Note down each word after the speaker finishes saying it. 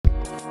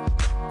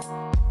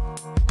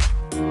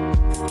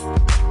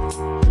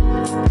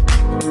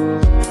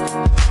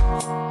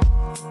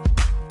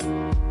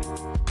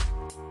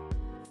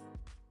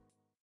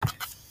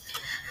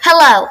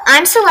Hello,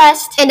 I'm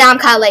Celeste. And I'm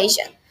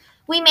Kylasia.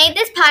 We made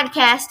this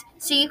podcast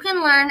so you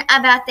can learn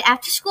about the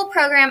after-school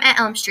program at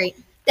Elm Street.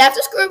 The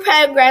after-school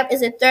program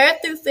is a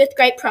 3rd through 5th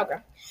grade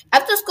program.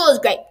 After school is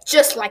great,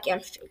 just like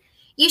Elm Street.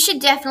 You should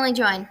definitely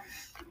join.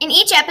 In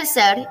each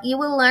episode, you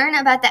will learn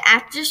about the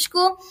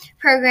after-school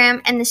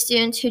program and the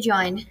students who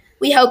joined.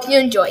 We hope you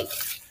enjoyed.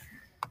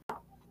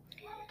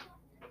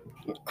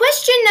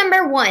 Question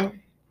number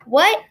 1.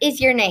 What is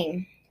your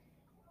name?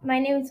 My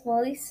name is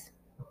Molly's.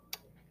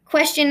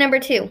 Question number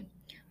 2.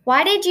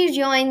 Why did you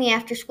join the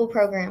after-school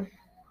program?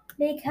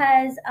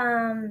 Because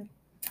I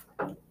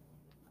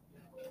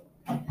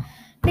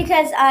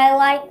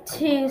like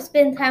to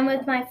spend time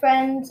with my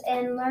friends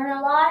and learn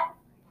a lot.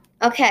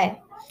 Okay.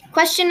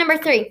 Question number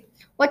 3.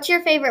 What's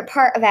your favorite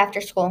part of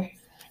after school?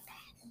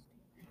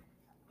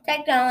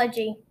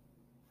 Technology.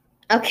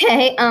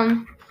 Okay.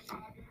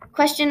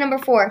 Question number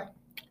 4.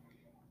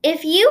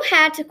 If you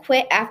had to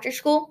quit after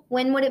school,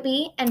 when would it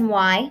be and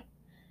why?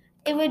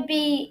 It would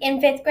be in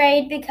 5th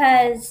grade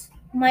because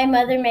my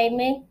mother made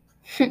me.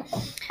 We're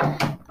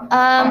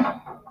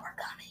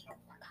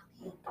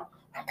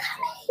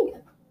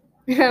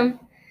coming.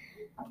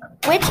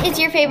 Which is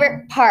your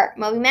favorite part,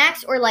 Moby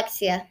Max or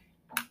Lexia?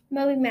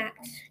 Moby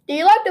Max. Do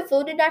you like the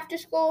food in after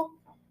school?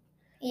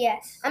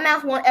 Yes. I'm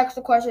asking one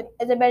extra question.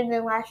 Is it better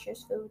than last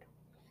year's food?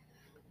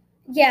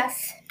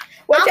 Yes.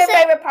 What's your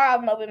favorite part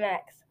of Moby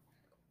Max?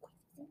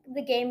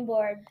 The game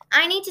board.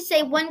 I need to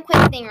say one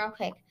quick thing real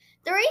quick.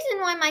 The reason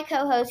why my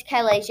co-host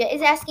Kylasia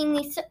is asking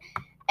me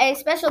a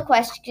special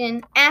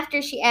question after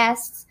she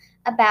asks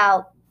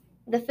about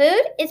the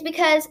food is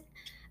because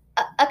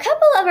a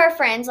couple of our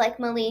friends, like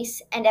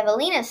Melise and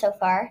Evelina so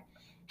far,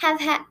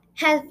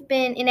 have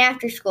been in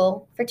after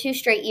school for 2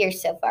 straight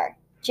years so far,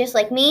 just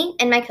like me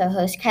and my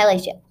co-host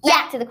Kylasia.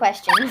 Back to the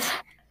questions.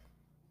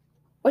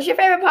 What's your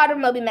favorite part of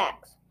Moby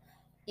Max?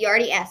 You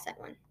already asked that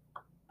one.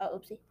 Oh,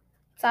 oopsie.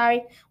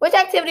 Sorry. Which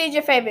activity is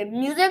your favorite?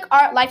 Music,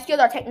 art, life skills,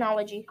 or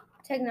technology?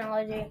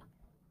 Technology.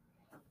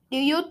 Do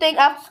you think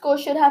after school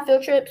should have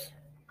field trips?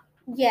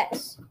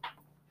 Yes.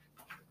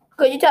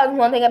 Could you tell us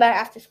one thing about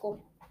after school?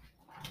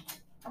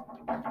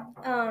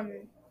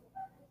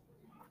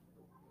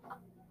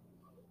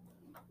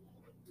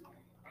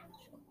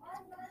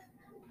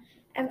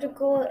 After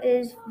school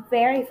is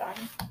very fun.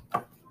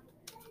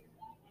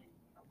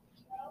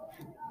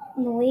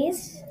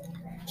 Melise?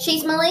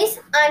 She's Melise.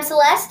 I'm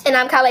Celeste. And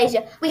I'm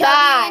Kylasia. We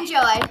hope you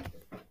enjoyed.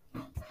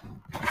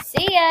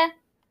 See ya.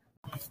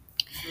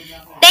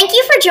 Thank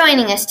you for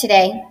joining us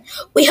today.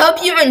 We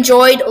hope you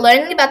enjoyed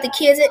learning about the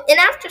kids in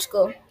after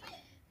school.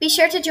 Be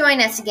sure to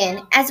join us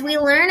again as we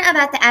learn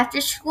about the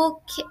after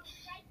school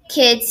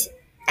kids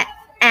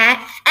at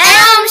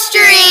Elm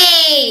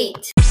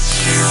Street.